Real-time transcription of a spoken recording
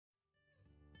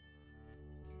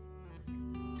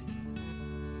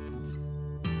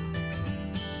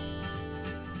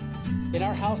In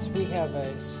our house, we have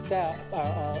a set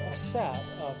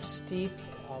of steep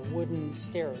wooden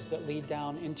stairs that lead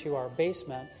down into our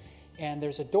basement. And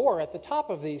there's a door at the top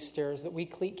of these stairs that we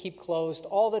keep closed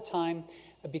all the time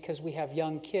because we have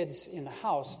young kids in the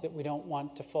house that we don't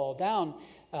want to fall down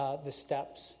the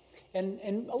steps. And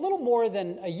a little more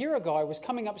than a year ago, I was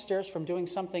coming upstairs from doing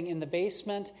something in the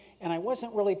basement, and I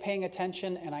wasn't really paying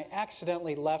attention, and I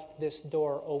accidentally left this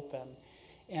door open.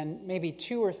 And maybe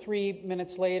 2 or 3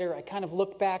 minutes later, I kind of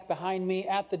looked back behind me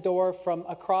at the door from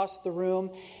across the room,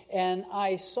 and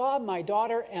I saw my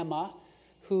daughter, Emma,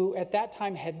 who at that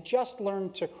time had just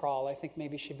learned to crawl. I think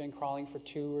maybe she'd been crawling for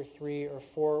 2 or 3 or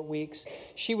 4 weeks.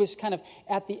 She was kind of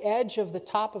at the edge of the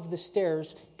top of the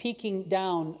stairs, peeking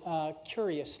down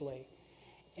curiously.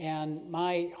 And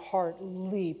my heart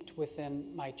leaped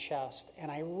within my chest, and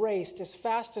I raced as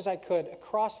fast as I could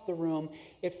across the room.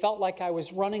 It felt like I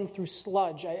was running through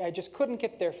sludge. I just couldn't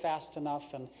get there fast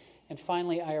enough, and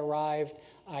finally I arrived.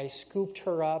 I scooped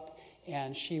her up,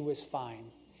 and she was fine.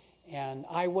 And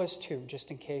I was too, just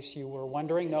in case you were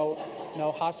wondering.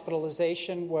 No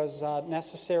hospitalization was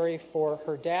necessary for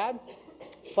her dad.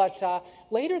 But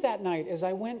later that night, as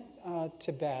I went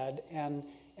to bed,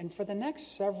 and for the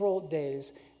next several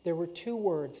days, there were 2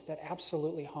 words that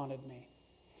absolutely haunted me.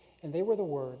 And they were the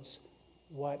words,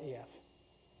 what if?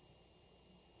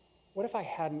 What if I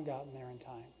hadn't gotten there in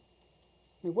time?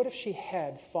 I mean, what if she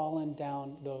had fallen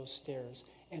down those stairs?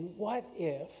 And what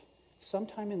if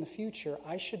sometime in the future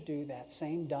I should do that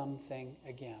same dumb thing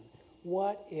again?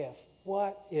 What if?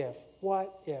 What if?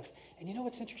 What if? And you know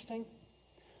what's interesting?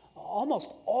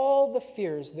 Almost all the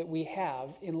fears that we have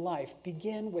in life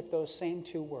begin with those same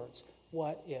 2 words,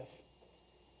 what if?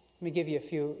 Let me give you a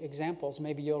few examples.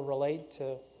 Maybe you'll relate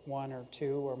to 1 or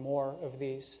 2 or more of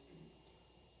these.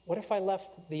 What if I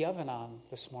left the oven on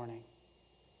this morning?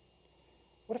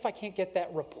 What if I can't get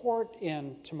that report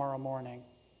in tomorrow morning?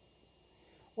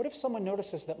 What if someone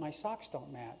notices that my socks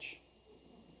don't match?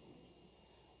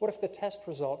 What if the test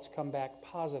results come back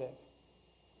positive?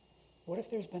 What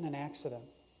if there's been an accident?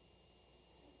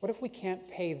 What if we can't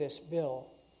pay this bill?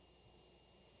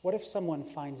 What if someone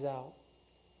finds out?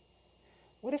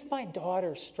 What if my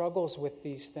daughter struggles with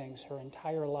these things her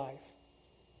entire life?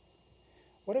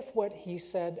 What if what he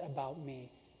said about me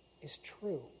is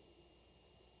true?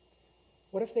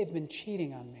 What if they've been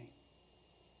cheating on me?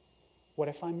 What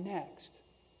if I'm next?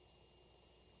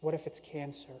 What if it's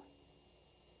cancer?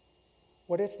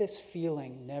 What if this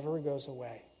feeling never goes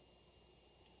away?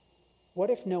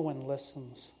 What if no one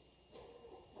listens?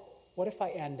 What if I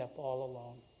end up all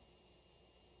alone?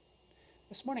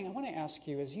 This morning, I want to ask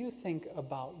you, as you think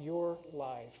about your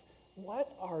life,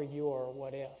 what are your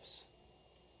what ifs?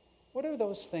 What are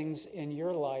those things in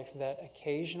your life that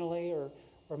occasionally or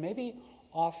maybe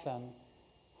often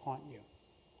haunt you?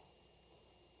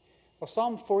 Well,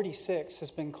 Psalm 46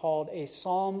 has been called a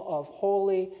psalm of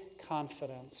holy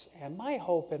confidence. And my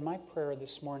hope and my prayer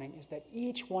this morning is that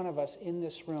each one of us in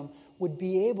this room would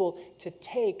be able to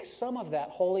take some of that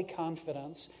holy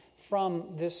confidence from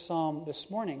this psalm this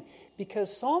morning.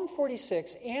 Because Psalm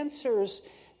 46 answers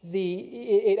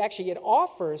it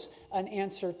offers an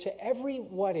answer to every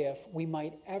what if we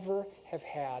might ever have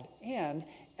had and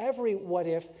every what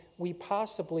if we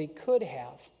possibly could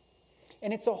have.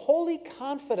 And it's a holy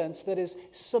confidence that is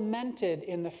cemented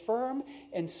in the firm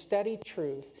and steady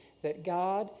truth that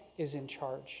God is in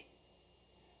charge.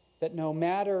 That no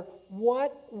matter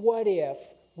what if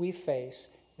we face,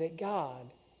 that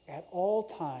God at all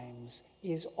times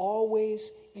is always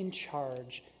in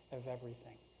charge of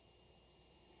everything.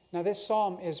 Now, this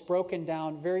psalm is broken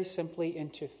down very simply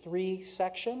into 3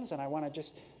 sections, and I want to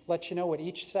just let you know what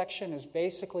each section is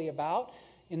basically about.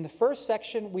 In the first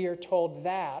section, we are told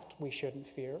that we shouldn't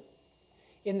fear.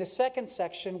 In the second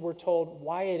section, we're told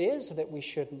why it is that we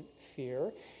shouldn't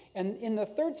fear. And in the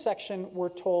third section, we're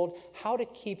told how to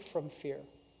keep from fear.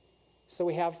 So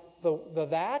we have the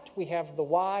that, we have the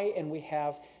why, and we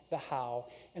have the how.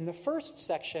 And the first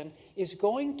section is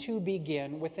going to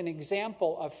begin with an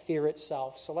example of fear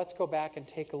itself. So let's go back and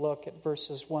take a look at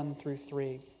verses 1 through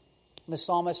 3. The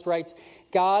psalmist writes,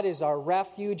 God is our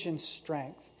refuge and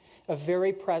strength, a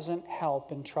very present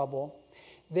help in trouble.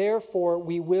 Therefore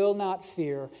we will not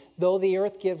fear, though the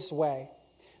earth gives way,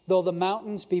 though the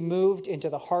mountains be moved into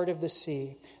the heart of the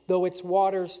sea, though its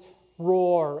waters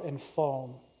roar and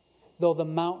foam, though the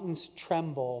mountains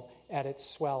tremble at its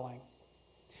swelling.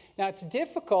 Now, it's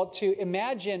difficult to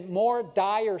imagine more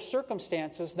dire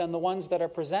circumstances than the ones that are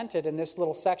presented in this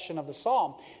little section of the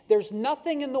psalm. There's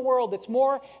nothing in the world that's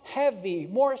more heavy,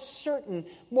 more certain,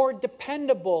 more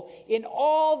dependable in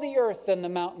all the earth than the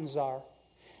mountains are.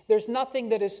 There's nothing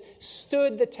that has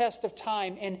stood the test of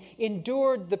time and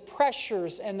endured the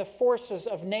pressures and the forces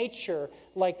of nature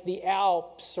like the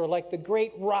Alps or like the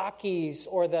Great Rockies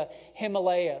or the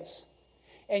Himalayas.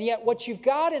 And yet what you've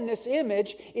got in this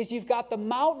image is you've got the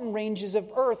mountain ranges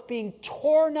of earth being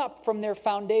torn up from their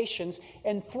foundations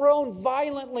and thrown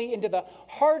violently into the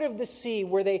heart of the sea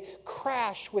where they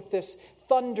crash with this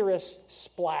thunderous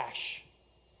splash.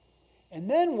 And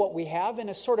then what we have in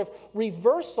a sort of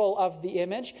reversal of the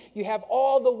image, you have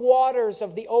all the waters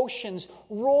of the oceans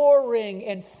roaring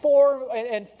and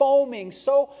foaming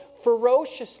so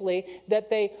ferociously that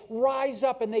they rise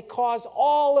up and they cause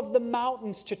all of the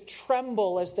mountains to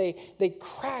tremble as they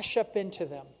crash up into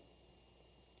them.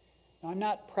 Now, I'm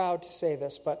not proud to say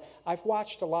this, but I've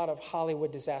watched a lot of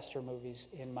Hollywood disaster movies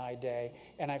in my day,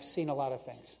 and I've seen a lot of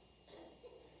things.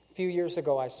 A few years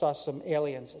ago, I saw some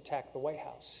aliens attack the White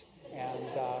House.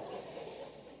 And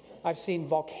I've seen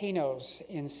volcanoes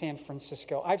in San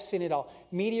Francisco. I've seen it all.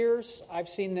 Meteors, I've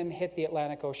seen them hit the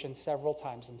Atlantic Ocean several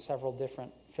times in several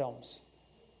different films.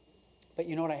 But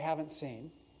you know what I haven't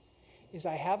seen? Is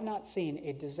I have not seen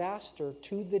a disaster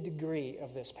to the degree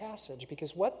of this passage,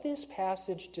 because what this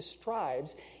passage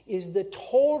describes is the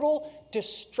total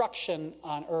destruction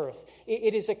on earth.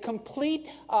 It is a complete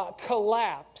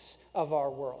collapse of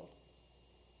our world.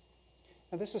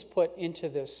 Now, this is put into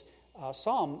this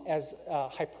psalm as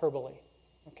hyperbole.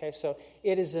 Okay, so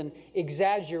it is an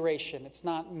exaggeration. It's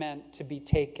not meant to be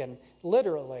taken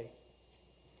literally.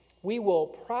 We will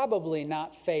probably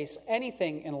not face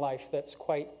anything in life that's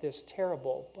quite this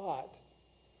terrible, but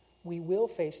we will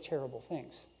face terrible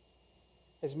things.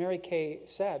 As Mary Kay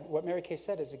said, what Mary Kay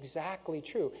said is exactly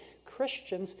true.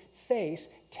 Christians face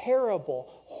terrible,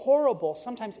 horrible,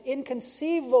 sometimes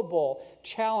inconceivable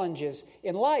challenges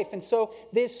in life. And so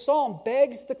this psalm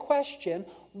begs the question,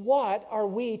 what are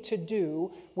we to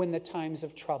do when the times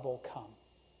of trouble come?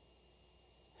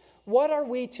 What are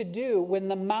we to do when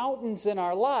the mountains in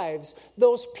our lives,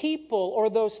 those people or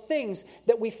those things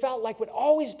that we felt like would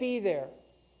always be there,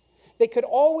 they could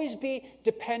always be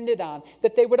depended on,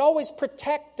 that they would always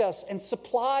protect us and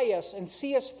supply us and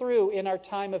see us through in our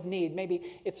time of need.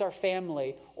 Maybe it's our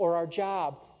family or our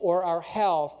job or our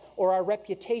health or our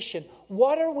reputation.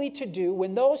 What are we to do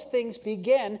when those things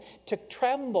begin to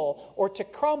tremble or to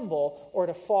crumble or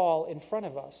to fall in front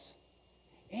of us?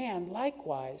 And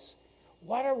likewise,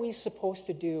 what are we supposed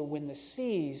to do when the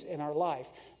seas in our life,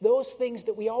 those things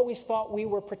that we always thought we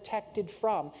were protected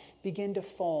from, begin to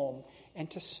foam and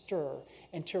to stir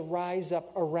and to rise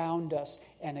up around us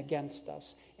and against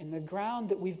us? And the ground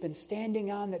that we've been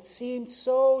standing on that seemed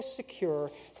so secure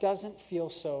doesn't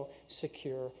feel so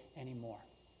secure anymore.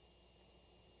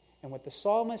 And what the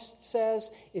psalmist says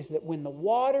is that when the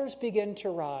waters begin to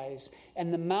rise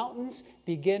and the mountains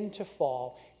begin to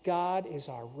fall, God is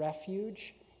our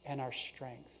refuge and our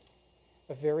strength,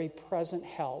 a very present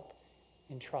help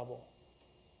in trouble.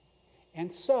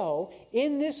 And so,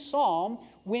 in this psalm,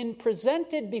 when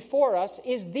presented before us,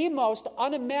 is the most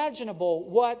unimaginable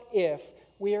what if.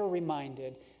 We are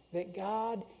reminded that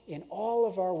God, in all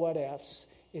of our what ifs,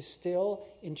 is still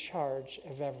in charge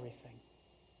of everything.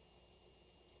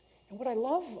 And what I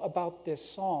love about this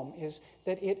psalm is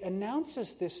that it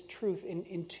announces this truth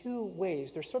in two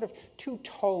ways. There's sort of two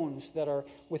tones that are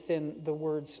within the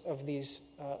words of these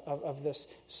of this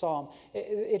psalm.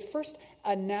 It first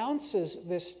announces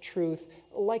this truth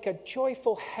like a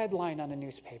joyful headline on a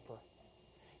newspaper,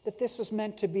 that this is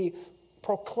meant to be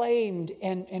proclaimed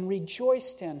and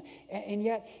rejoiced in, and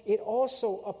yet it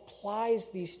also applies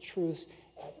these truths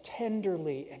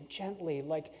tenderly and gently,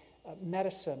 like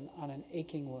medicine on an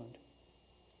aching wound.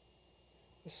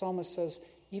 The psalmist says,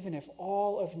 even if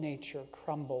all of nature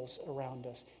crumbles around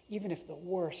us, even if the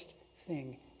worst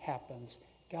thing happens,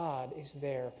 God is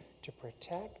there to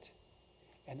protect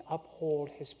and uphold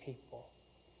his people.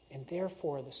 And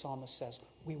therefore, the psalmist says,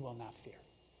 we will not fear.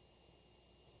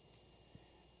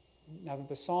 Now,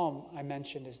 the psalm I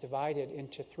mentioned is divided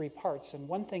into three parts. And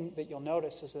one thing that you'll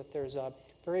notice is that there's a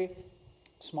very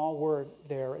small word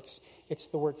there. It's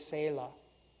the word Selah.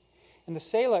 And the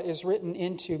Selah is written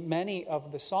into many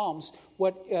of the Psalms.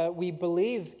 What we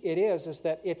believe it is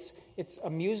that it's a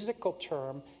musical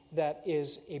term that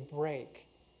is a break.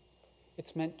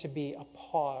 It's meant to be a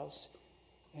pause.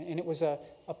 And it was a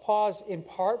pause in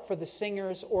part for the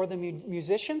singers or the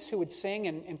musicians who would sing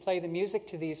and play the music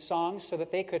to these songs so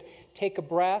that they could take a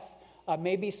breath.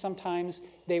 Maybe sometimes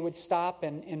they would stop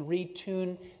and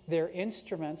retune their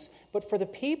instruments. But for the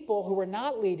people who were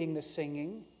not leading the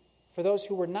singing, for those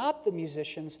who were not the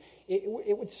musicians,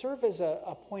 it would serve as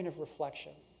a point of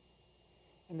reflection.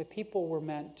 And the people were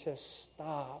meant to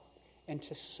stop and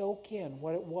to soak in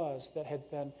what it was that had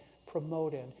been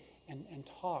promoted and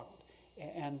talked.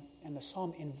 And the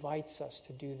psalm invites us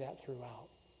to do that throughout.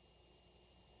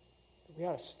 We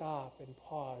ought to stop and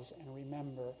pause and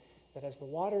remember that as the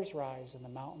waters rise and the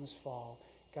mountains fall,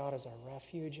 God is our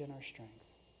refuge and our strength.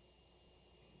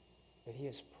 That He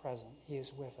is present, He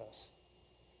is with us,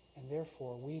 and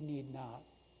therefore we need not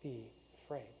be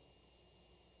afraid.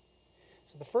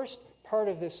 So the first part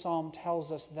of this psalm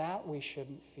tells us that we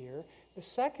shouldn't fear. The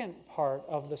second part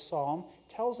of the psalm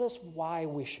tells us why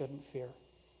we shouldn't fear.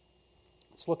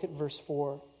 Let's look at verse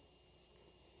 4.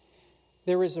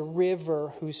 There is a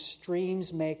river whose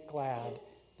streams make glad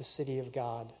the city of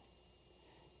God,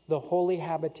 the holy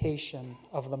habitation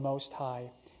of the Most High.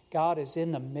 God is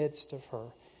in the midst of her.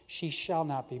 She shall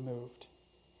not be moved.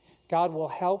 God will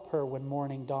help her when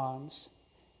morning dawns.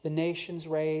 The nations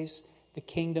raise, the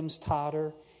kingdoms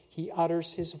totter. He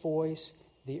utters His voice,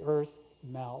 the earth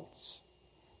melts.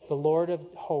 The Lord of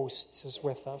hosts is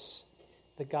with us.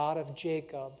 The God of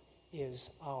Jacob is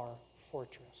our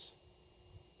fortress.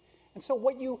 And so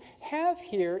what you have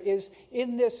here is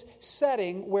in this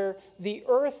setting where the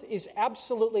earth is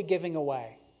absolutely giving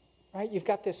away. Right? You've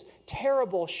got this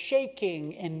terrible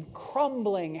shaking and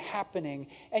crumbling happening.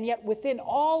 And yet within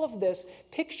all of this,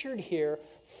 pictured here,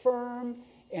 firm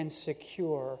and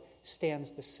secure,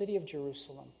 stands the city of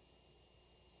Jerusalem.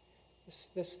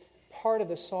 This part of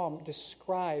the psalm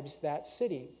describes that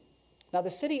city. Now,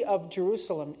 the city of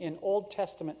Jerusalem in Old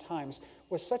Testament times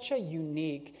was such a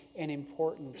unique and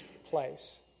important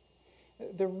place.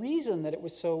 The reason that it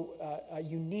was so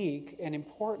unique and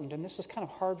important, and this is kind of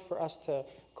hard for us to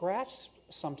grasp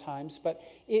sometimes, but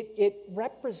it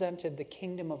represented the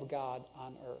kingdom of God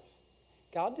on earth.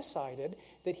 God decided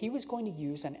that He was going to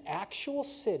use an actual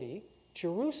city,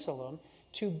 Jerusalem,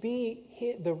 to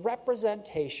be the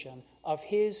representation of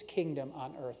His kingdom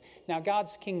on earth. Now,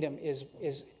 God's kingdom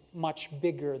is much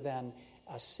bigger than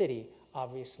a city,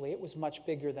 obviously. It was much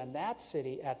bigger than that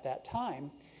city at that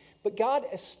time. But God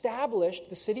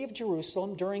established the city of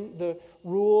Jerusalem during the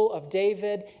rule of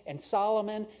David and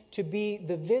Solomon to be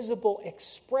the visible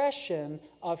expression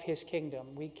of His kingdom.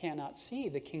 We cannot see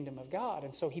the kingdom of God,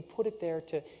 and so He put it there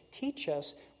to teach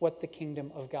us what the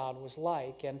kingdom of God was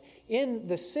like. And in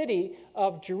the city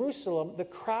of Jerusalem, the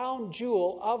crown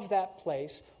jewel of that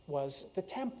place was the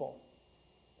temple.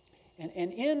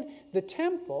 And in the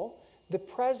temple, the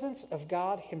presence of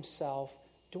God Himself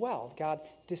dwelled. God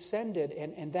descended,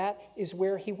 and that is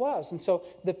where He was. And so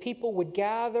the people would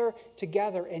gather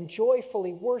together and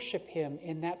joyfully worship Him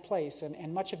in that place.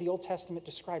 And much of the Old Testament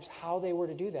describes how they were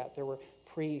to do that. There were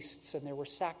priests and there were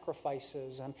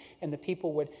sacrifices, and the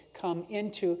people would come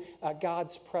into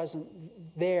God's presence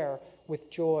there with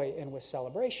joy and with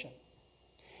celebration.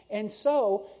 And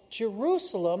so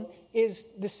Jerusalem is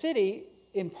the city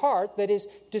in part, that is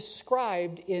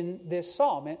described in this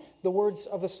psalm. And the words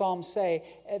of the psalm say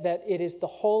that it is the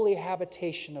holy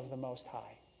habitation of the Most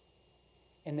High,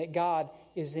 and that God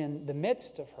is in the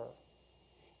midst of her.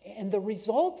 And the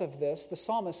result of this, the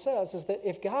psalmist says, is that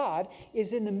if God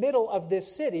is in the middle of this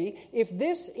city, if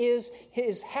this is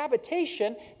His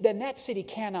habitation, then that city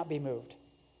cannot be moved.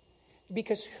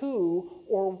 Because who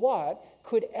or what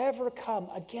could ever come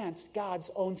against God's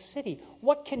own city?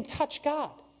 What can touch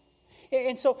God?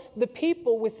 And so the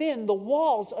people within the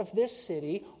walls of this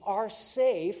city are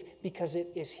safe because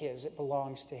it is His. It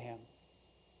belongs to Him.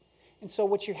 And so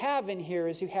what you have in here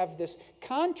is you have this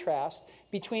contrast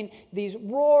between these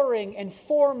roaring and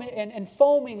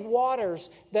foaming waters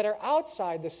that are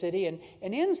outside the city. And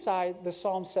inside, the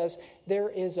psalm says, there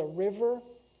is a river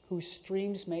whose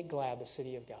streams make glad the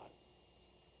city of God.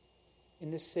 In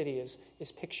this city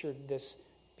is pictured this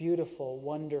beautiful,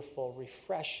 wonderful,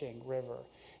 refreshing river.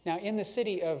 Now, in the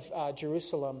city of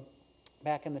Jerusalem,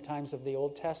 back in the times of the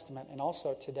Old Testament and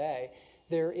also today,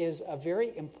 there is a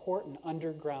very important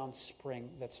underground spring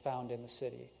that's found in the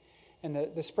city. And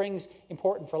the spring's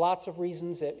important for lots of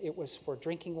reasons. It was for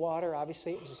drinking water.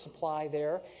 Obviously, it was a supply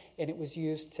there, and it was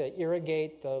used to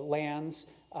irrigate the lands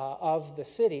of the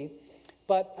city.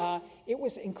 But it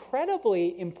was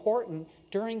incredibly important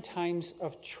during times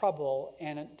of trouble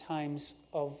and at times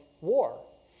of war.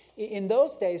 In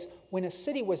those days, when a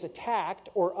city was attacked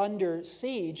or under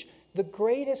siege, the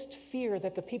greatest fear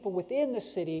that the people within the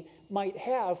city might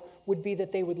have would be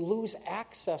that they would lose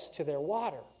access to their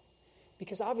water.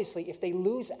 Because obviously, if they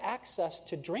lose access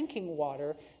to drinking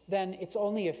water, then it's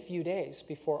only a few days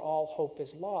before all hope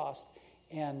is lost,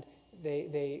 and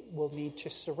they will need to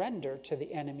surrender to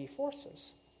the enemy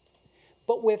forces.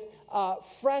 But with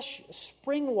fresh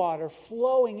spring water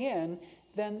flowing in,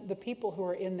 then the people who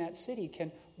are in that city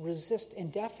can resist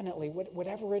indefinitely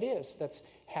whatever it is that's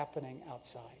happening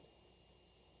outside.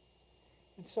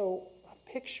 And so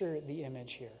picture the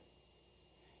image here.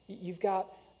 You've got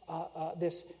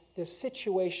this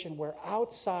situation where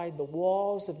outside the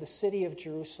walls of the city of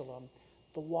Jerusalem,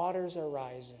 the waters are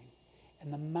rising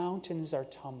and the mountains are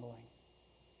tumbling.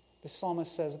 The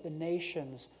psalmist says the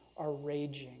nations are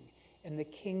raging and the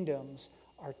kingdoms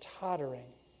are tottering.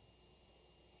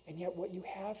 And yet what you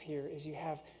have here is you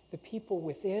have the people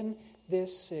within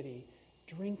this city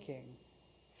drinking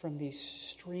from these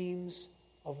streams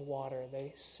of water.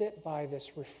 They sit by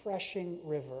this refreshing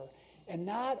river. And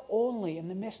not only in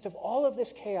the midst of all of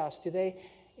this chaos do they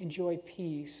enjoy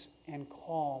peace and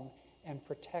calm and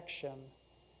protection,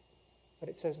 but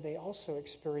it says they also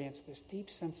experience this deep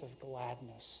sense of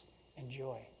gladness and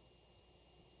joy.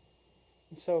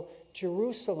 And so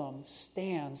Jerusalem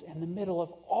stands in the middle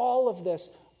of all of this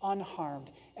unharmed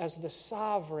as the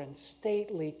sovereign,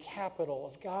 stately capital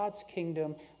of God's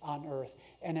kingdom on earth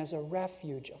and as a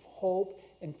refuge of hope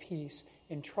and peace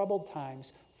in troubled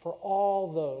times for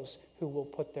all those who will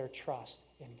put their trust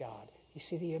in God. You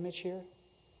see the image here?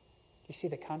 Do you see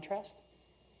the contrast?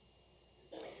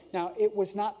 Now, it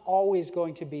was not always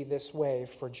going to be this way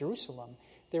for Jerusalem.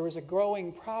 There was a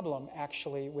growing problem,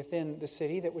 actually, within the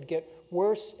city that would get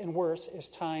worse and worse as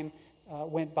time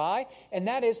went by, and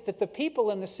that is that the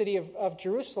people in the city of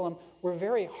Jerusalem were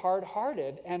very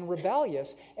hard-hearted and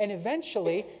rebellious, and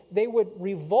eventually they would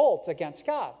revolt against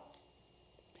God.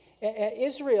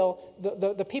 Israel,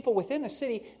 the people within the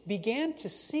city, began to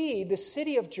see the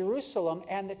city of Jerusalem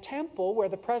and the temple where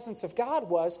the presence of God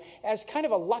was as kind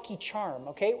of a lucky charm,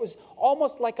 okay? It was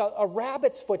almost like a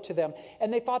rabbit's foot to them.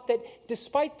 And they thought that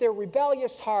despite their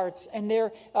rebellious hearts and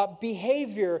their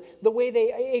behavior, the way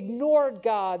they ignored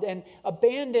God and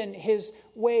abandoned his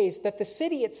ways, that the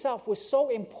city itself was so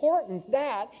important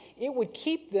that it would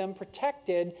keep them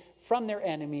protected from their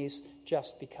enemies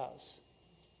just because.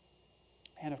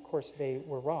 And of course, they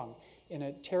were wrong. In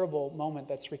a terrible moment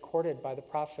that's recorded by the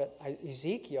prophet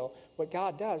Ezekiel, what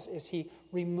God does is he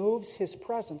removes his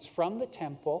presence from the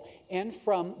temple and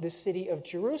from the city of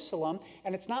Jerusalem.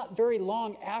 And it's not very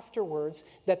long afterwards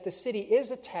that the city is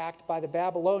attacked by the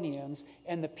Babylonians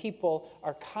and the people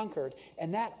are conquered.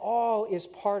 And that all is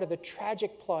part of the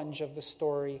tragic plunge of the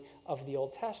story of the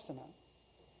Old Testament.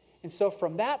 And so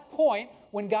from that point,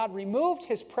 when God removed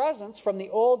his presence from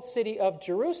the old city of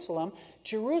Jerusalem,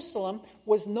 Jerusalem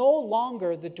was no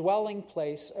longer the dwelling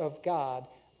place of God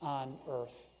on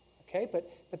earth. Okay,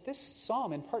 but this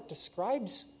psalm in part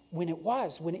describes when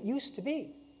it used to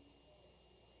be.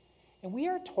 And we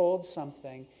are told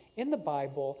something in the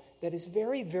Bible that is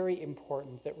very, very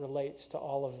important that relates to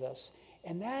all of this.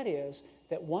 And that is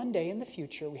that one day in the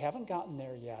future, we haven't gotten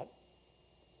there yet,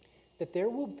 that there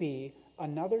will be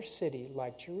another city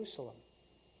like Jerusalem.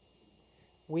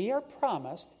 We are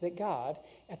promised that God,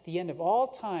 at the end of all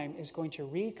time, is going to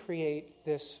recreate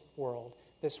this world.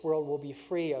 This world will be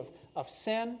free of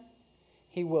sin.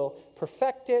 He will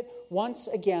perfect it once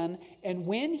again. And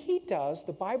when he does,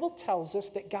 the Bible tells us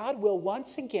that God will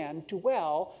once again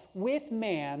dwell with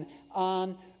man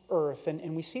on earth.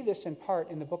 And we see this in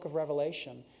part in the book of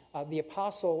Revelation. The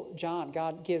Apostle John,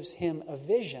 God gives him a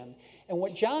vision. And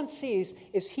what John sees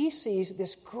is he sees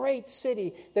this great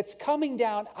city that's coming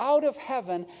down out of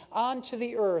heaven onto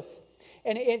the earth.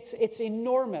 And it's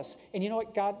enormous. And you know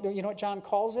what John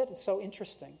calls it? It's so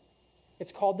interesting.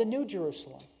 It's called the New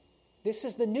Jerusalem. This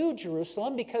is the New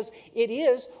Jerusalem because it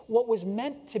is what was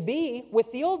meant to be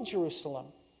with the Old Jerusalem.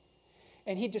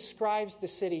 And he describes the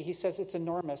city. He says it's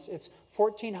enormous. It's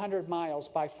 1,400 miles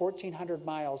by 1,400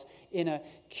 miles in a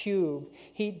cube.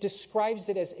 He describes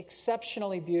it as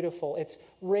exceptionally beautiful. It's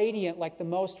radiant like the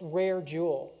most rare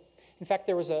jewel. In fact,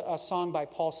 there was a song by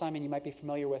Paul Simon you might be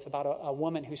familiar with about a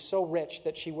woman who's so rich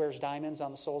that she wears diamonds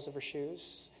on the soles of her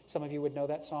shoes. Some of you would know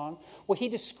that song. Well, he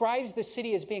describes the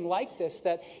city as being like this,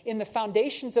 that in the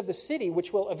foundations of the city,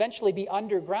 which will eventually be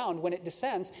underground when it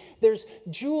descends, there's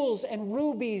jewels and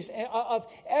rubies of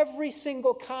every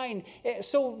single kind,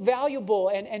 so valuable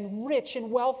and rich and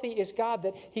wealthy is God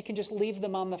that he can just leave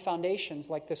them on the foundations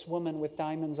like this woman with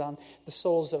diamonds on the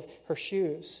soles of her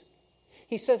shoes.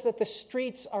 He says that the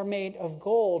streets are made of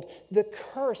gold. The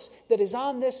curse that is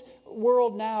on this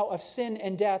world now of sin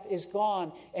and death is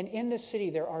gone. And in the city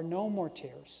there are no more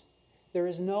tears. There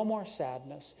is no more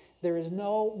sadness. There is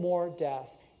no more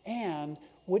death. And,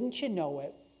 wouldn't you know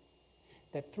it,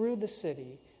 that through the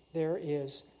city there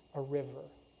is a river.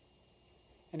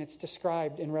 And it's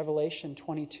described in Revelation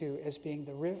 22 as being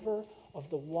the river of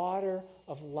the water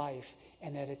of life,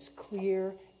 and that it's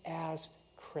clear as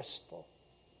crystal.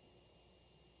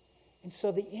 And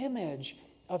so the image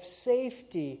of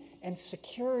safety and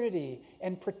security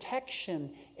and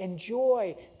protection and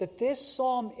joy that this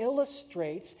psalm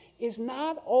illustrates is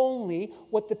not only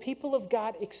what the people of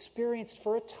God experienced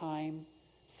for a time,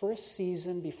 for a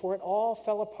season, before it all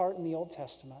fell apart in the Old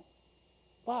Testament,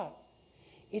 but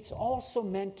it's also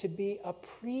meant to be a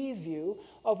preview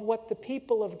of what the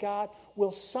people of God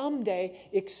will someday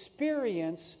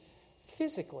experience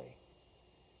physically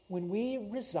when we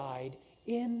reside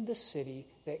in the city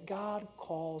that God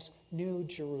calls New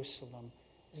Jerusalem,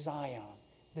 Zion,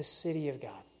 the city of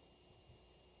God.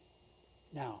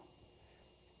 Now,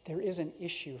 there is an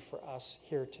issue for us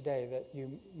here today that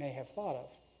you may have thought of.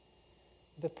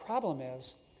 The problem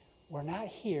is, we're not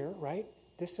here, right?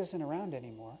 This isn't around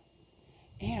anymore.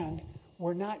 And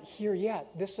we're not here yet.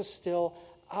 This is still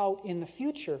out in the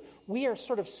future. We are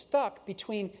sort of stuck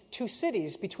between two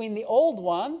cities, between the old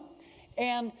one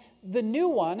and the new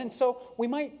one. And so we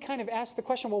might kind of ask the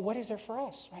question, well, what is there for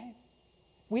us, right?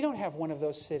 We don't have one of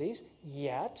those cities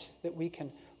yet that we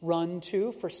can run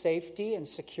to for safety and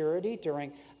security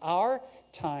during our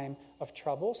time of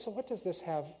trouble. So what does this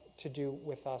have to do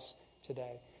with us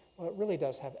today? Well, it really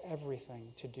does have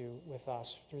everything to do with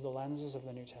us through the lenses of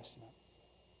the New Testament.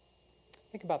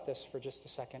 Think about this for just a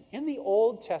second. In the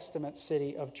Old Testament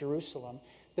city of Jerusalem,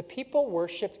 the people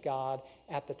worshiped God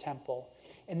at the temple.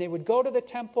 And they would go to the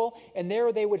temple, and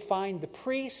there they would find the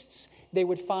priests, they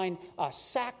would find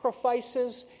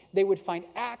sacrifices, they would find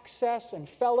access and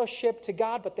fellowship to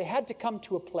God, but they had to come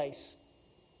to a place.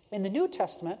 In the New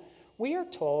Testament, we are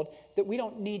told that we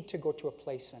don't need to go to a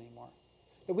place anymore,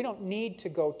 that we don't need to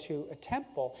go to a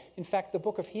temple. In fact, the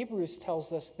book of Hebrews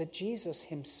tells us that Jesus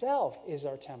himself is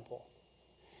our temple.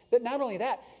 That not only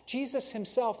that, Jesus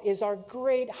himself is our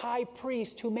great high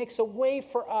priest who makes a way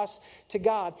for us to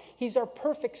God. He's our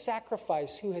perfect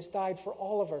sacrifice who has died for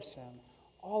all of our sin,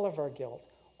 all of our guilt,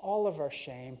 all of our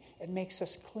shame. It makes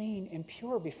us clean and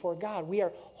pure before God. We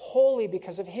are holy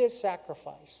because of his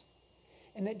sacrifice.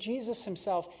 And that Jesus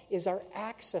himself is our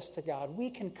access to God.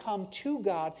 We can come to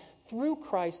God through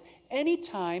Christ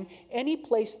anytime, any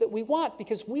place that we want,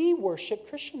 because we worship,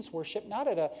 Christians worship, not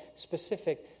at a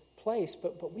specific place,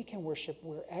 but we can worship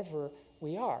wherever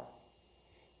we are,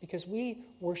 because we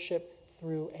worship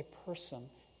through a person,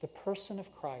 the person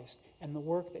of Christ, and the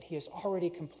work that he has already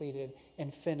completed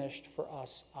and finished for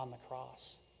us on the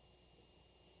cross.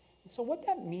 And so what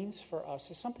that means for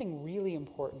us is something really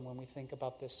important when we think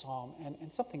about this psalm,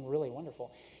 and something really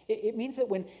wonderful. It means that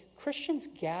when Christians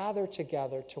gather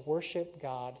together to worship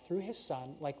God through his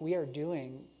Son, like we are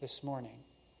doing this morning,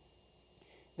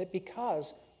 that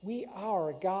because we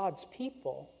are God's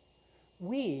people,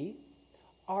 we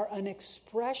are an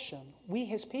expression, we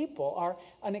his people are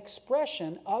an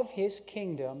expression of his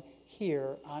kingdom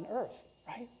here on earth,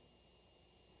 right?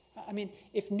 I mean,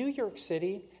 if New York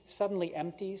City suddenly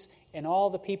empties and all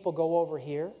the people go over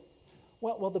here,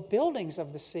 well, the buildings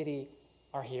of the city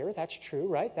are here, that's true,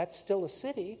 right? That's still a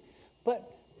city,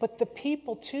 but the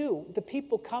people too, the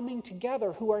people coming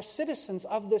together who are citizens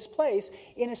of this place,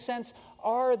 in a sense,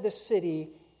 are the city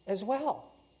as well.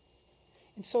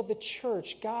 And so the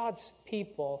church, God's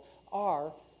people,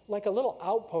 are like a little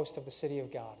outpost of the city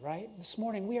of God, right? This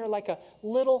morning we are like a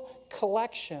little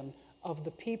collection of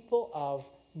the people of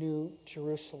New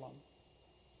Jerusalem.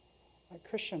 Like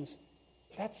Christians,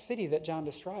 that city that John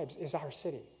describes is our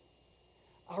city.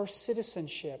 Our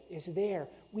citizenship is there.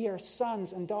 We are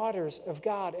sons and daughters of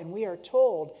God, and we are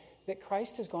told that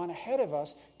Christ has gone ahead of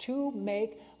us to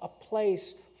make a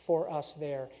place for us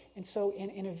there. And so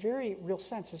in a very real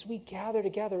sense, as we gather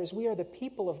together, as we are the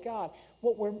people of God,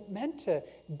 what we're meant to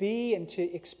be and to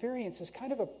experience is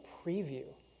kind of a preview.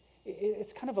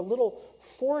 It's kind of a little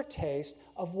foretaste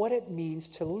of what it means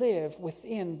to live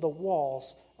within the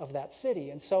walls of that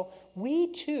city. And so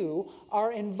we too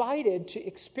are invited to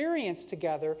experience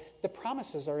together the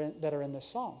promises that are in this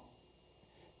psalm.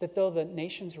 That though the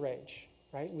nations rage,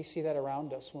 right? We see that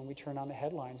around us when we turn on the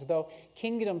headlines. Though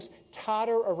kingdoms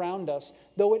totter around us,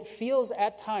 though it feels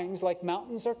at times like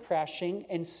mountains are crashing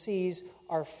and seas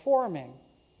are forming,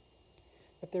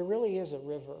 but there really is a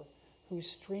river whose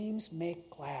streams make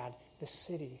glad the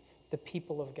city, the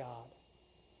people of God.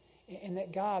 And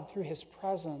that God, through his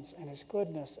presence and his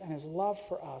goodness and his love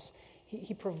for us,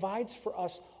 he provides for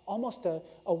us almost a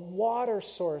water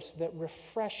source that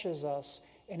refreshes us,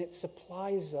 and it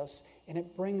supplies us, and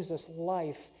it brings us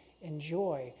life and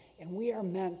joy. And we are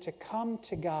meant to come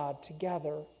to God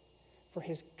together for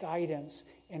his guidance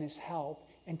and his help,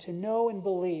 and to know and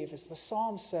believe, as the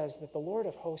psalm says, that the Lord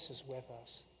of hosts is with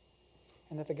us,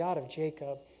 and that the God of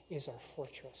Jacob is our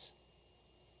fortress.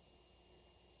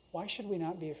 Why should we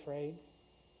not be afraid?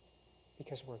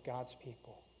 because we're God's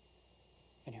people.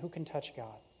 And who can touch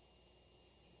God?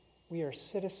 We are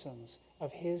citizens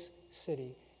of his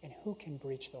city, and who can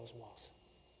breach those walls?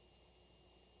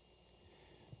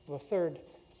 The third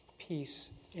piece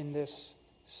in this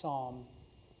psalm,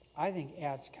 I think,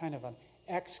 adds kind of an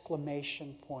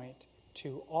exclamation point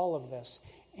to all of this.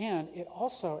 And it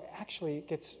also actually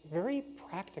gets very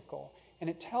practical, and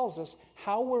it tells us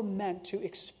how we're meant to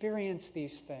experience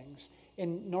these things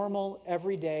in normal,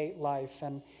 everyday life.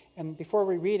 And before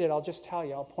we read it, I'll just tell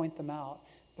you, I'll point them out.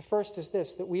 The first is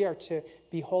this, that we are to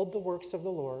behold the works of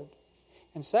the Lord.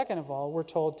 And second of all, we're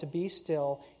told to be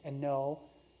still and know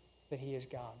that he is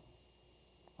God.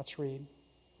 Let's read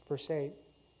verse 8.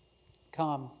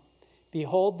 Come,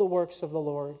 behold the works of the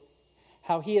Lord,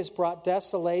 how he has brought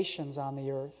desolations on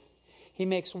the earth. He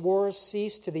makes wars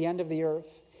cease to the end of the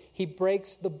earth. He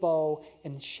breaks the bow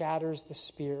and shatters the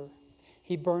spear.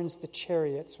 He burns the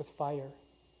chariots with fire.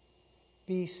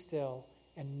 Be still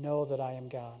and know that I am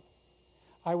God.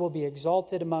 I will be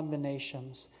exalted among the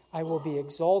nations. I will be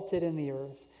exalted in the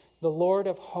earth. The Lord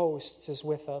of hosts is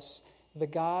with us. The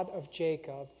God of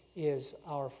Jacob is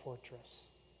our fortress.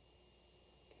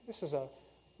 This is a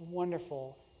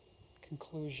wonderful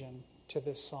conclusion to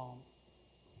this psalm.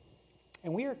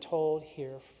 And we are told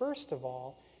here, first of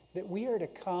all, that we are to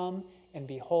come and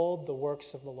behold the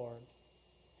works of the Lord.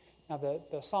 Now,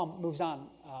 the psalm moves on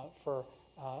for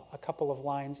a couple of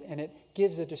lines, and it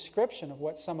gives a description of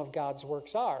what some of God's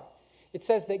works are. It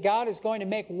says that God is going to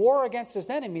make war against his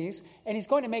enemies, and he's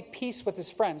going to make peace with his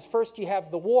friends. First, you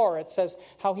have the war. It says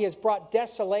how he has brought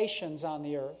desolations on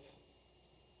the earth.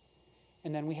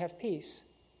 And then we have peace.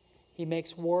 He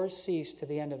makes wars cease to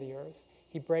the end of the earth.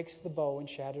 He breaks the bow and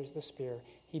shatters the spear.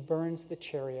 He burns the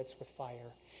chariots with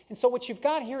fire. And so what you've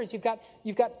got here is you've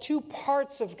got two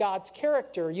parts of God's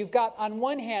character. You've got, on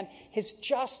one hand, his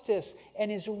justice and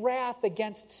his wrath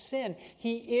against sin.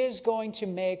 He is going to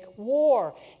make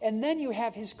war. And then you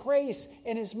have his grace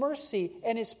and his mercy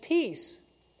and his peace.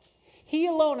 He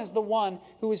alone is the one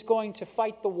who is going to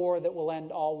fight the war that will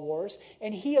end all wars.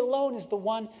 And he alone is the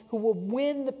one who will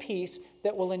win the peace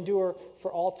that will endure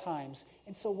for all times.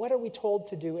 And so what are we told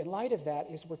to do in light of that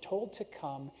is we're told to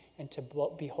come and to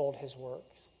behold his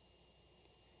works.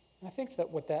 And I think that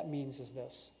what that means is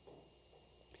this,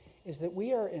 is that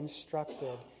we are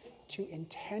instructed to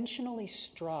intentionally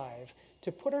strive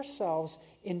to put ourselves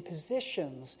in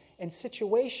positions and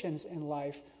situations in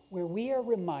life where we are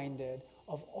reminded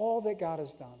of all that God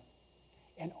has done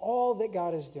and all that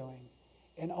God is doing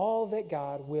and all that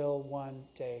God will one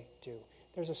day do.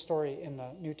 There's a story in the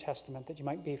New Testament that you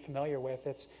might be familiar with.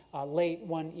 It's late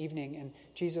one evening, and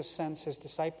Jesus sends his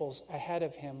disciples ahead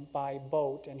of him by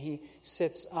boat, and he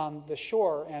sits on the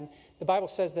shore. And the Bible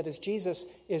says that as Jesus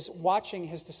is watching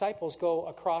his disciples go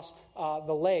across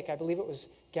the lake, I believe it was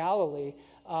Galilee,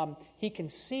 he can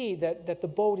see that the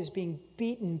boat is being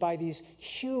beaten by these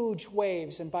huge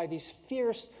waves and by these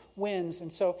fierce winds.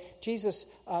 And so Jesus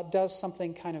does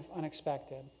something kind of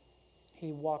unexpected.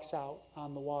 He walks out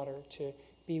on the water to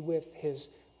be with his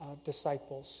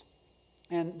disciples.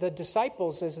 And the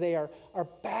disciples, as they are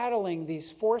battling these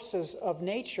forces of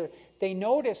nature, they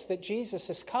notice that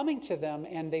Jesus is coming to them,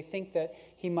 and they think that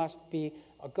he must be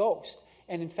a ghost.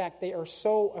 And in fact, they are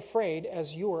so afraid,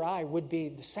 as you or I would be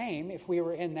the same if we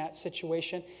were in that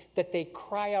situation, that they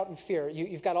cry out in fear.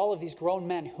 You've got all of these grown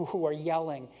men who are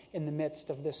yelling in the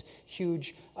midst of this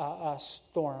huge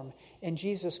storm. And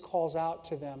Jesus calls out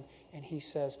to them, and he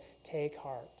says, "Take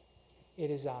heart,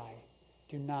 it is I.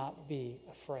 Do not be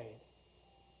afraid."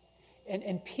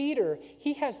 And Peter,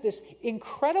 he has this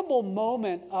incredible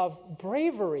moment of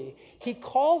bravery. He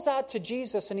calls out to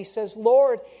Jesus and he says,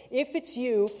 "Lord, if it's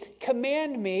you,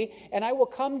 command me and I will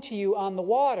come to you on the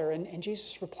water." And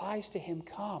Jesus replies to him,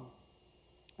 "Come."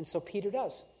 And so Peter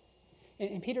does.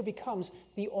 And Peter becomes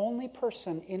the only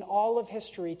person in all of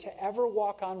history to ever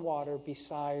walk on water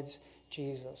besides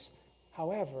Jesus.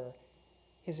 However,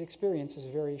 his experience is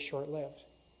very short-lived.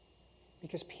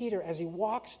 Because Peter, as he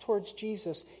walks towards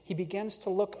Jesus, he begins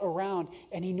to look around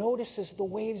and he notices the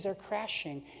waves are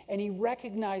crashing and he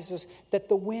recognizes that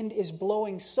the wind is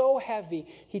blowing so heavy.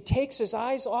 He takes his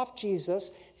eyes off Jesus,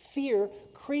 fear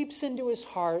creeps into his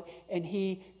heart, and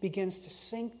he begins to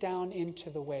sink down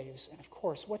into the waves. And of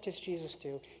course, what does Jesus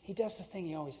do? He does the thing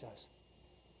he always does.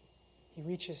 He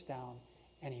reaches down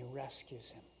and he rescues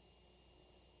him.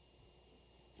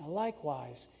 Now,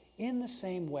 likewise, in the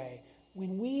same way,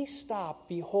 when we stop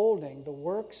beholding the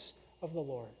works of the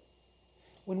Lord,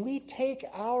 when we take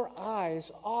our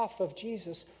eyes off of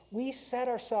Jesus, we set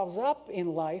ourselves up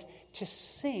in life to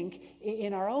sink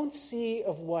in our own sea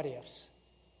of what-ifs.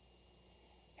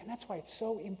 And that's why it's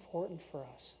so important for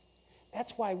us.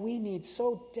 That's why we need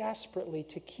so desperately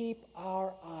to keep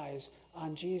our eyes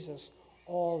on Jesus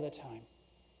all the time.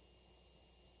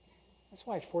 That's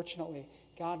why, fortunately,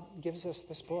 God gives us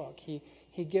this book. He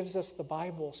gives us the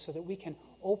Bible so that we can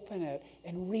open it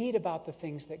and read about the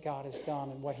things that God has done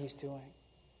and what He's doing.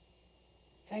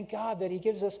 Thank God that He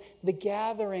gives us the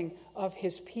gathering of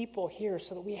His people here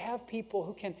so that we have people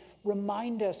who can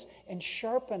remind us and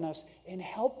sharpen us and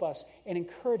help us and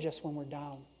encourage us when we're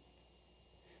down.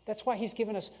 That's why He's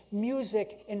given us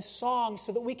music and songs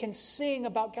so that we can sing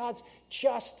about God's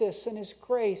justice and His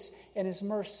grace and His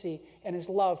mercy and His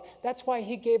love. That's why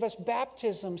He gave us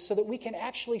baptism so that we can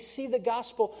actually see the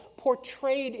gospel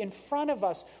portrayed in front of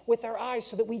us with our eyes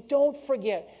so that we don't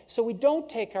forget, so we don't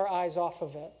take our eyes off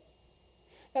of it.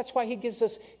 That's why He gives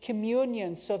us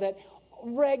communion so that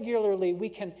regularly we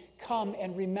can come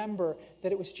and remember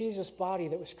that it was Jesus' body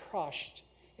that was crushed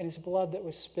and His blood that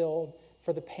was spilled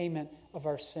for the payment of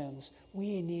our sins.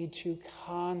 We need to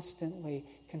constantly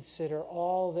consider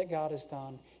all that God has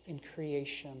done in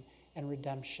creation and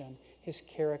redemption, His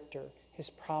character, His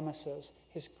promises,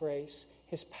 His grace,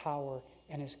 His power,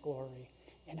 and His glory.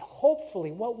 And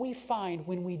hopefully what we find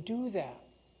when we do that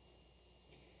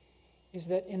is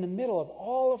that in the middle of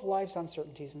all of life's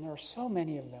uncertainties, and there are so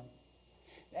many of them,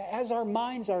 as our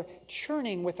minds are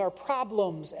churning with our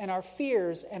problems and our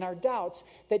fears and our doubts,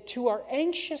 that to our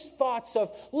anxious thoughts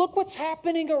of, look what's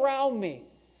happening around me,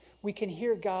 we can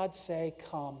hear God say,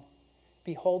 come,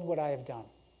 behold what I have done.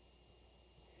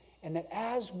 And that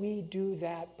as we do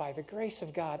that, by the grace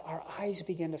of God, our eyes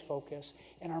begin to focus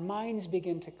and our minds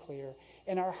begin to clear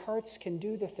and our hearts can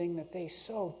do the thing that they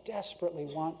so desperately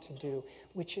want to do,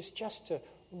 which is just to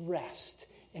rest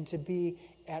and to be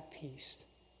at peace.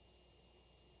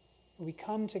 We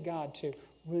come to God to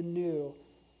renew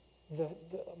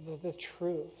the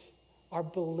truth, our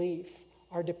belief,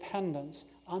 our dependence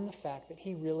on the fact that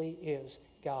He really is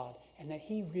God and that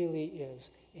He really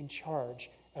is in charge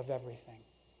of everything.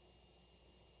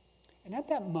 And at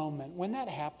that moment, when that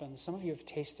happens, some of you have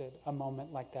tasted a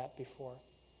moment like that before.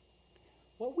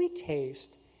 What we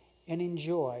taste and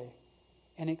enjoy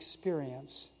and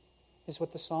experience is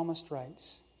what the psalmist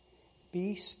writes,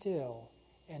 "Be still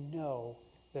and know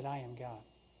that I am God."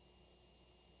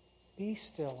 Be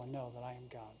still and know that I am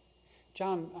God.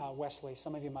 John Wesley,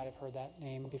 some of you might have heard that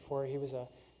name before. He was a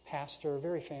pastor, a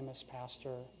very famous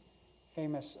pastor,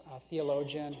 famous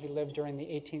theologian. He lived during the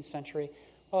 18th century.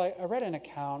 Well, I read an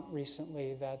account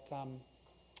recently that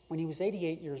when he was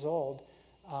 88 years old,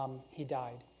 he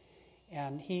died.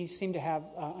 And he seemed to have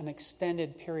an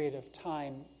extended period of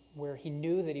time where he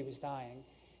knew that he was dying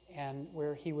and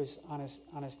where he was on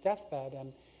his deathbed.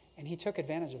 And he took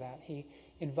advantage of that. He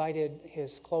invited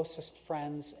his closest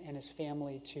friends and his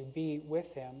family to be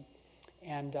with him.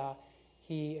 And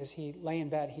as he lay in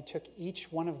bed, he took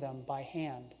each one of them by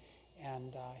hand.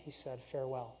 And he said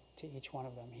farewell to each one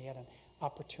of them. He had an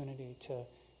opportunity to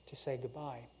say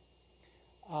goodbye.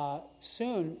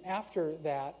 Soon after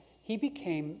that, he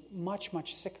became much,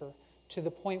 much sicker to the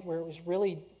point where it was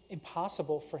really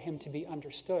impossible for him to be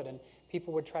understood. And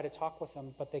people would try to talk with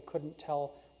him, but they couldn't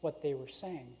tell what they were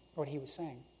saying, or what he was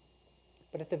saying.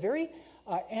 But at the very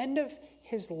end of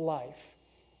his life,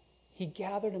 he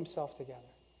gathered himself together.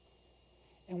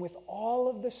 And with all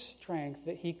of the strength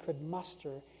that he could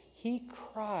muster, he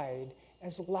cried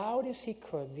as loud as he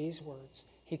could these words.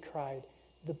 He cried,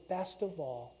 "The best of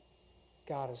all,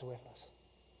 God is with us."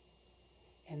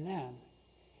 And then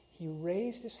he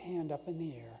raised his hand up in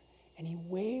the air and he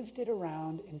waved it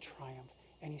around in triumph.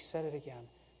 And he said it again,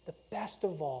 "The best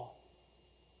of all,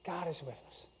 God is with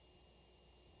us."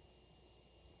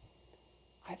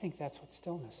 I think that's what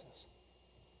stillness is.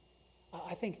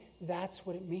 I think that's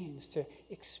what it means to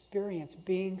experience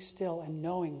being still and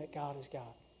knowing that God is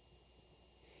God.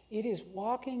 It is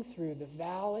walking through the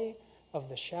valley of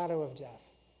the shadow of death.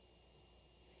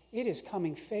 It is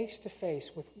coming face to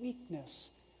face with weakness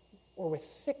or with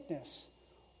sickness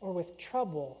or with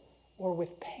trouble or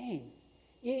with pain.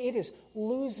 It is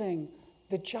losing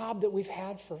the job that we've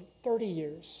had for 30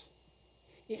 years.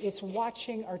 It's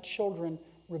watching our children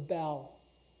rebel.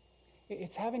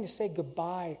 It's having to say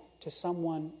goodbye to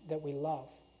someone that we love.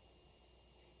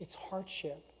 It's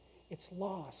hardship. It's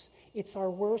loss. It's our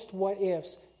worst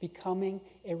what-ifs becoming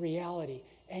a reality.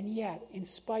 And yet, in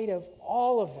spite of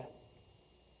all of it,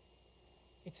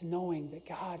 it's knowing that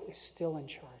God is still in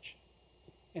charge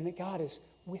and that God is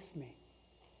with me.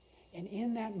 And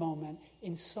in that moment,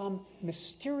 in some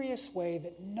mysterious way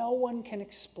that no one can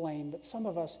explain, but some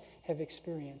of us have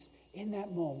experienced, in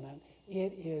that moment,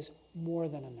 it is more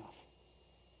than enough.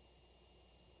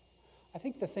 I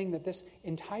think the thing that this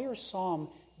entire psalm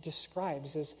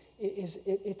describes is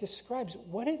it describes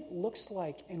what it looks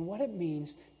like and what it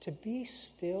means to be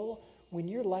still when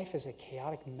your life is a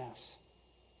chaotic mess.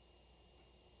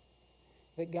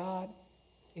 That God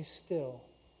is still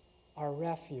our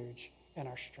refuge and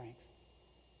our strength.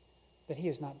 That he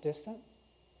is not distant,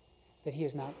 that he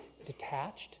is not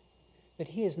detached, that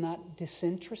he is not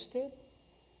disinterested,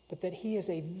 but that he is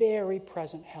a very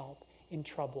present help in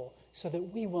trouble, so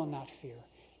that we will not fear,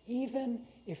 even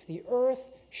if the earth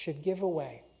should give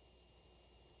away.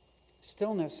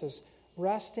 Stillness is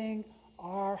resting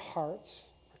our hearts,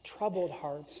 our troubled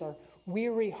hearts, our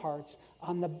weary hearts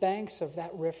on the banks of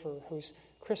that river whose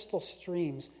crystal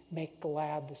streams make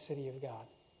glad the city of God.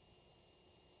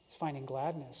 It's finding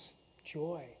gladness,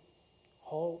 joy,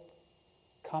 hope,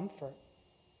 comfort.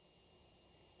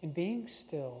 And being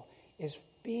still is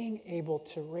being able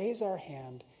to raise our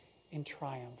hand in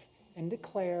triumph and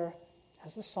declare,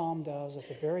 as the psalm does at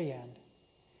the very end,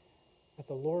 that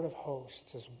the Lord of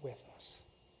hosts is with us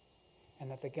and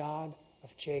that the God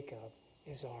of Jacob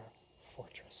is our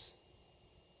fortress.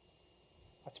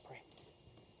 Let's pray.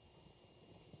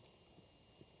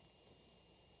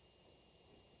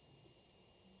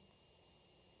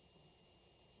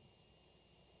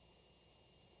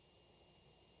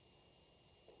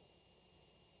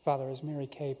 Father, as Mary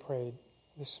Kay prayed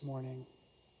this morning,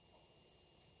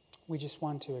 we just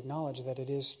want to acknowledge that it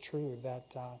is true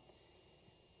that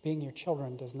being your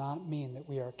children does not mean that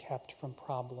we are kept from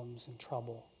problems and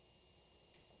trouble.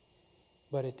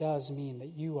 But it does mean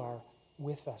that you are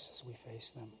with us as we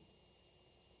face them.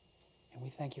 And we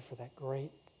thank you for that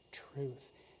great truth.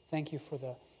 Thank you for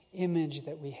the image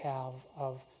that we have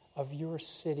of your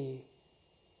city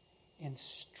in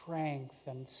strength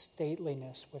and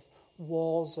stateliness with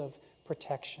walls of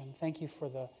protection. Thank you for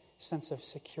the sense of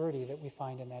security that we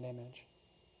find in that image.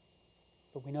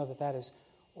 But we know that that is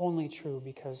only true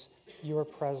because your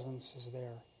presence is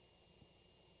there.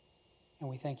 And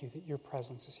we thank you that your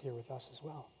presence is here with us as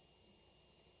well.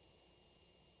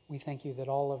 We thank you that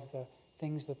all of the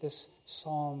things that this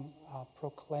psalm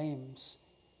proclaims,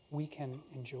 we can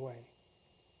enjoy,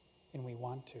 and we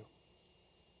want to.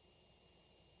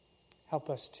 Help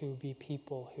us to be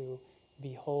people who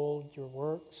behold your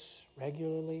works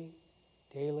regularly,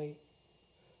 daily.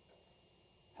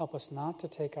 Help us not to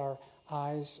take our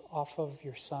eyes off of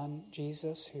your Son,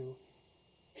 Jesus, who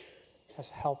has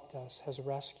helped us, has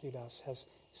rescued us, has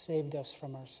saved us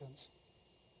from our sins.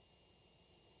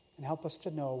 And help us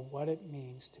to know what it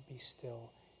means to be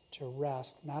still, to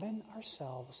rest, not in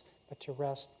ourselves, but to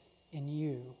rest in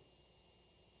you.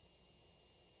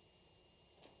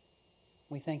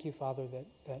 We thank you, Father,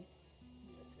 that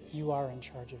you are in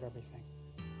charge of everything.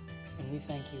 And we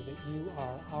thank you that you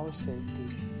are our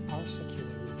safety, our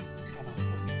security,